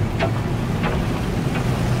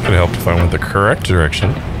 Could have helped if I went the correct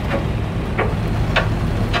direction.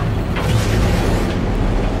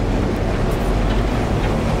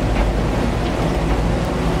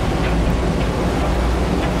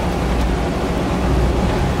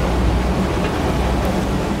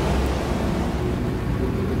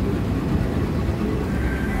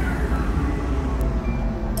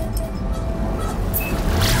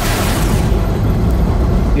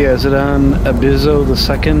 Yeah, is it on Abizo the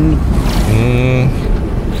Second?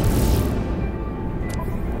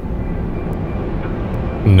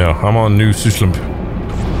 No, I'm on New Suslimp.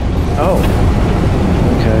 Oh.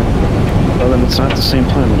 Okay. Well, then it's not the same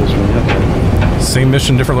planet as me. Okay. Same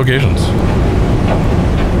mission, different locations.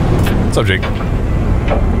 What's up, Jake?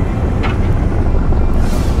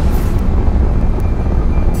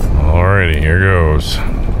 Alrighty, here goes.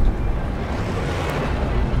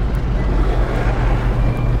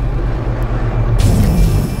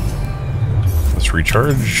 Let's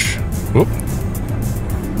recharge. Whoop.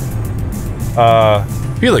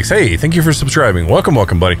 Felix, hey, thank you for subscribing. Welcome,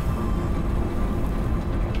 welcome, buddy.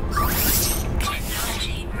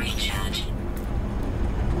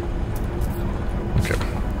 Okay.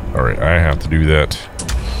 Alright, I have to do that.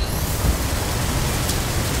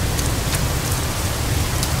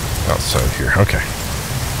 outside here. Okay.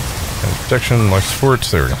 And protection, life support.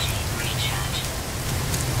 There we go.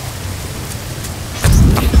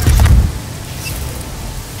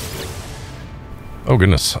 Oh,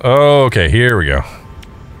 goodness. Oh, okay, here we go.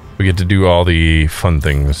 We get to do all the fun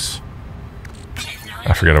things.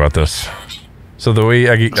 I forgot about this. So the way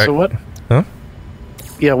So what? Huh?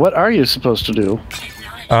 Yeah, what are you supposed to do?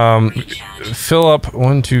 Fill up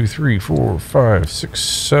 1, 2, 3, 4, 5, 6,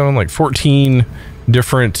 7, like 14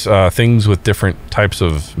 different things with different types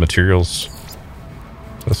of materials.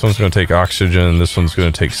 This one's going to take oxygen. This one's going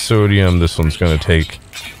to take sodium. This one's going to take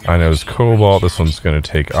ionized cobalt. This one's going to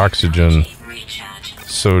take oxygen,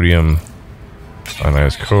 sodium,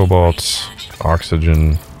 ionized cobalt,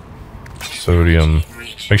 oxygen, sodium.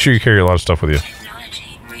 Make sure you carry a lot of stuff with you.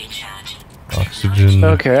 Oxygen.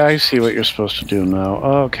 Okay, I see what you're supposed to do now.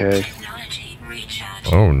 Okay.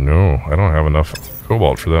 Oh no, I don't have enough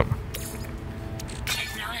cobalt for that.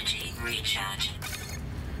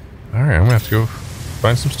 Alright, I'm gonna have to go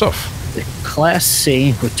find some stuff. The Class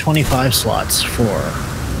C with 25 slots for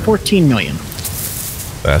 14 million.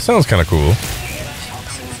 That sounds kind of cool.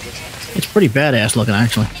 It's pretty badass looking,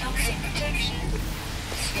 actually.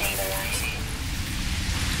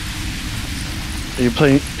 Are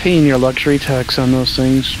you paying your luxury tax on those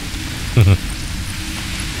things?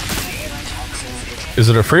 Is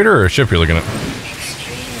it a freighter or a ship you're looking at?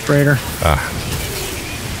 Freighter. Ah.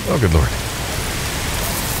 Oh, good lord.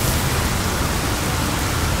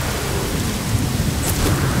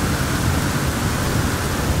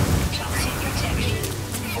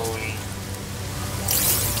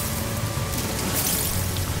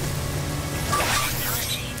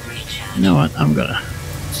 You know what? I'm gonna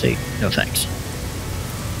say no thanks.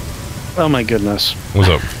 Oh my goodness. What's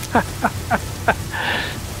up?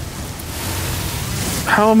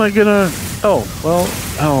 How am I gonna... Oh, well...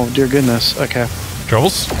 Oh, dear goodness. Okay.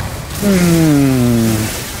 Troubles?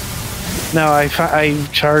 Now, I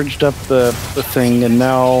charged up the thing, and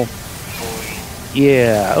now...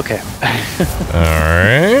 Yeah, okay.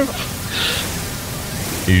 Alright.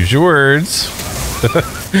 Use your words.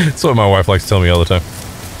 That's what my wife likes to tell me all the time.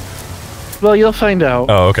 Well, you'll find out.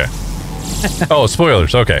 Oh, okay. Oh,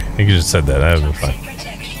 spoilers. Okay. You just said that. That would be fine.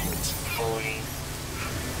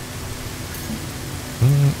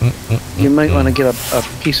 You might want to get a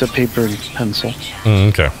piece of paper and pencil.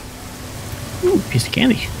 Okay. Ooh, piece of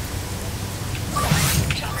candy.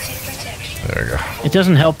 There we go. It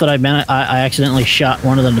doesn't help that I accidentally shot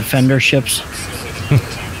one of the defender ships.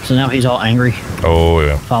 So now he's all angry. Oh,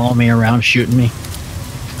 yeah. Following me around, shooting me.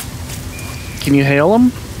 Can you hail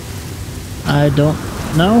him? I don't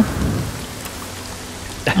know.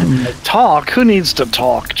 Talk? Who needs to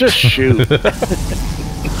talk? Just shoot.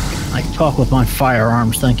 I talk with my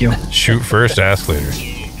firearms, thank you. Shoot first, ask later.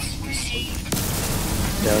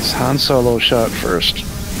 Yes, Han Solo shot first.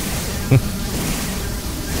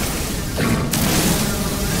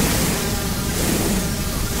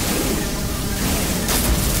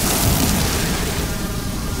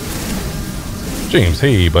 James,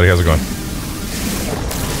 hey buddy, how's it going?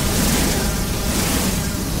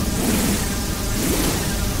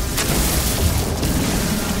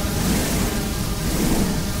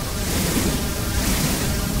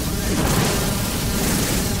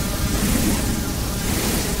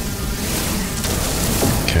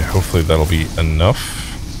 Okay, hopefully that'll be enough.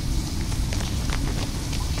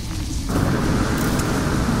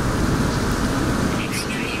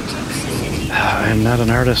 I'm not an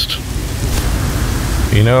artist.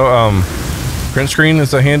 You know, print screen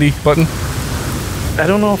is a handy button. I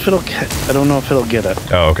don't know if it'll get it.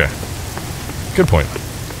 Oh, okay. Good point.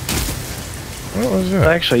 What was that?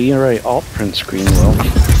 Actually, you're right. Alt print screen will.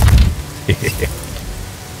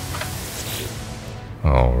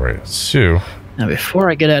 All right, so. Now,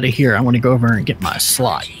 before I get out of here, I want to go over and get my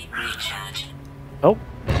slot. Oh.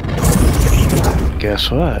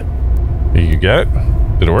 Guess what? You got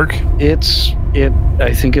it? Did it work?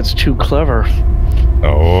 I think it's too clever.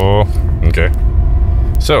 Oh, okay.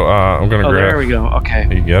 So, I'm gonna grab... there we go. Okay.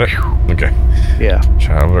 You get it? Okay. Yeah.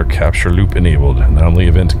 Traveler capture loop enabled. Anomaly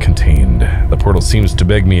event contained. The portal seems to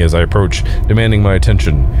beg me as I approach, demanding my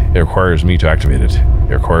attention. It requires me to activate it.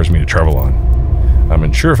 It requires me to travel on. I'm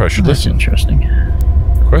unsure if I should listen. That's interesting.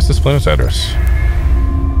 Request this planet's address.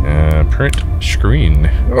 Print screen.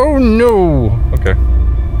 Oh no! Okay.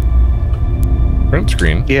 Print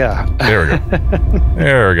screen. Yeah. There we go.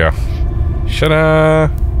 There we go. Shut-da!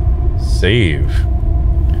 Save.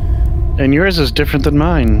 And yours is different than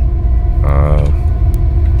mine.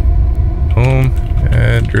 Home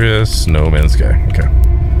address, No Man's Sky. Okay.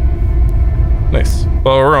 Nice.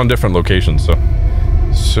 Well, we're on different locations, so.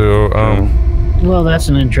 Well, that's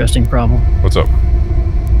an interesting problem. What's up?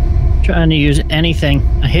 Trying to use anything.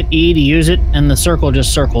 I hit E to use it, and the circle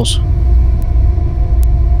just circles.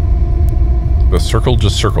 The circle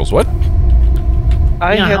just circles. What?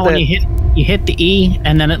 I You know had how that. when you hit the E,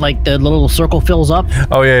 and then it like the little circle fills up?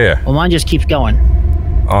 Oh, yeah, yeah. Well, mine just keeps going.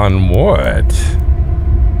 On what?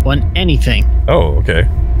 On anything. Oh, okay.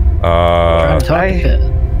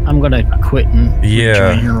 I'm gonna quit and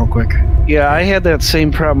join here real quick. Yeah, I had that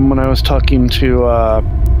same problem when I was talking to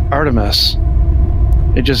Artemis.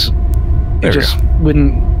 It just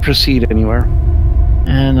wouldn't proceed anywhere.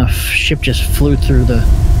 And the ship just flew through the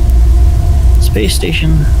space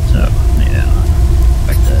station. So yeah,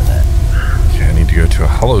 back to that. Okay, I need to go to a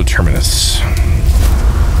hollow terminus.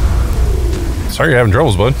 Sorry you're having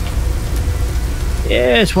troubles, bud.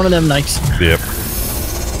 Yeah, it's one of them nights. Yep.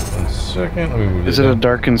 1 second. Let me move Is this it a down.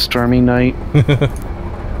 dark and stormy night?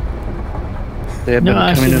 They have been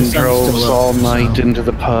I coming see the in sun's droves still up, all night so. into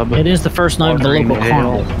the pub. It is the first night of the Wandering local the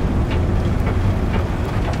carnival.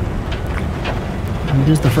 It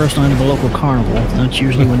is the first night of the local carnival. That's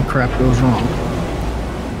usually when crap goes wrong.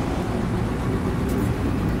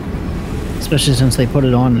 Especially since they put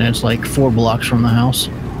it on and it's like 4 blocks from the house.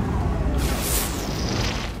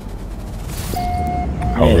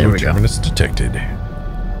 Hollow there we go. terminus detected.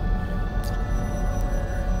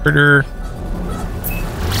 Critter.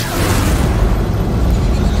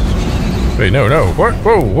 Wait, no. What?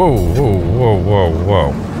 Whoa.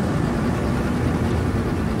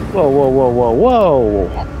 Whoa.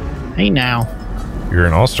 Hey now. You're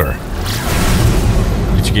an all-star.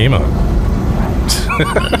 Get your game on.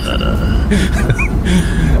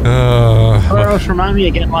 Else remind me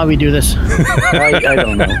again why we do this. I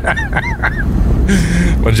don't know.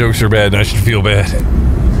 My jokes are bad and I should feel bad.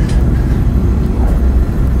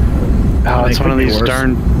 Oh, it's It one of could be these worse.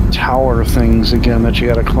 darn tower things again that you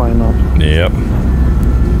gotta climb up. Yep.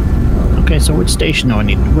 Okay, so which station do I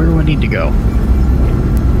need? Where do I need to go?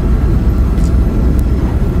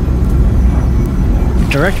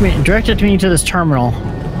 Directed me to this terminal.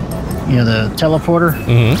 You know, the teleporter.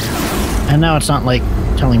 Mm-hmm. And now it's not like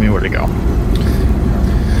telling me where to go.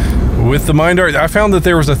 With the mind art, I found that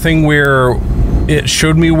there was a thing where it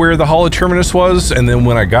showed me where the hollow terminus was, and then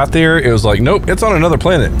when I got there, it was like, nope, it's on another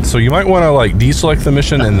planet. So you might want to like deselect the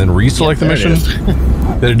mission and then reselect the there it mission. is.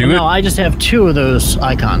 Did it do it? No, I just have 2 of those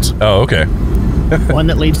icons. Oh, okay. One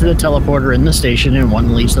that leads to the teleporter in the station, and one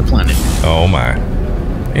that leads to the planet. Oh my.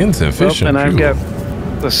 Insufficient. And I've fuel.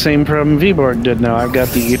 got the same problem V-Board did now. I've got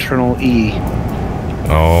the eternal E.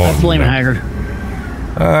 Oh. I blame no. Haggard.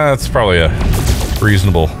 That's probably a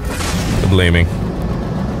reasonable blaming.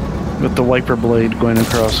 With the wiper blade going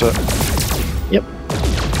across it. Yep.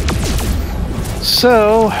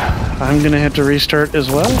 So, I'm gonna have to restart as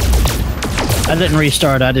well. I didn't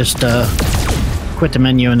restart. I just quit the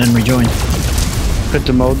menu and then rejoined. Put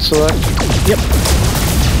the mode select. Yep.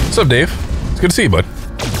 What's up, Dave? It's good to see you, bud.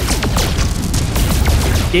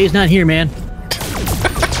 Dave's not here, man.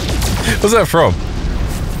 What's that from?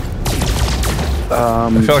 I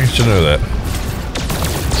feel like I should know that.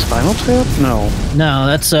 Spinal Tap? No. No,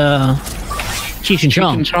 that's Cheech and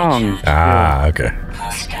Chong. Chong. Ah, okay.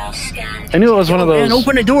 I knew it was one of those. Man,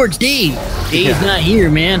 open the door. It's Dave. Dave's not here,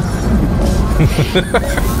 man.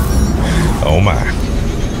 Oh my.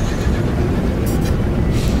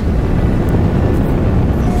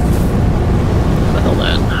 What the hell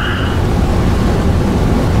that?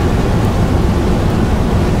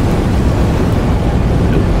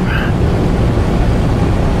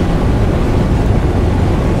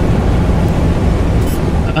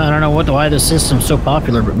 I don't know why this system's so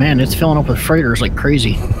popular, but man, it's filling up with freighters like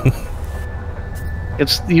crazy.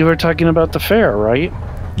 You were talking about the fair, right?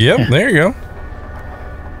 Yep, Yeah. there you go.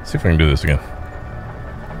 See if I can do this again.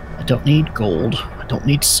 I don't need gold. I don't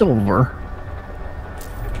need silver.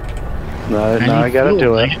 No, I I need gotta fuel.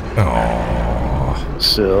 do it. Oh.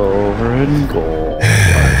 Silver and gold.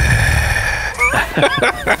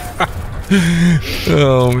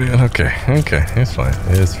 Oh man. Okay. It's fine.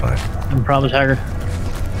 It's fine. I'm probably Haggard.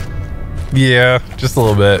 Yeah, just a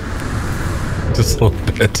little bit. Just a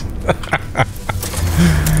little bit.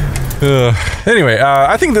 Anyway,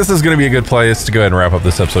 I think this is going to be a good place to go ahead and wrap up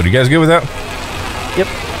this episode. You guys good with that? Yep.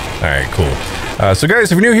 All right, cool. So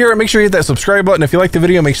guys, if you're new here, make sure you hit that subscribe button. If you like the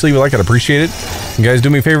video, make sure you leave a like. I'd appreciate it. You guys do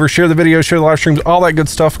me a favor, share the video, share the live streams, all that good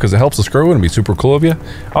stuff, because it helps us grow and it'd be super cool of you.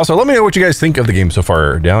 Also, let me know what you guys think of the game so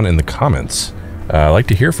far down in the comments. I'd like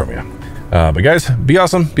to hear from you. But guys, be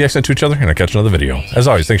awesome, be excellent to each other, and I'll catch you in another video. As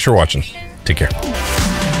always, thanks for watching. Take care.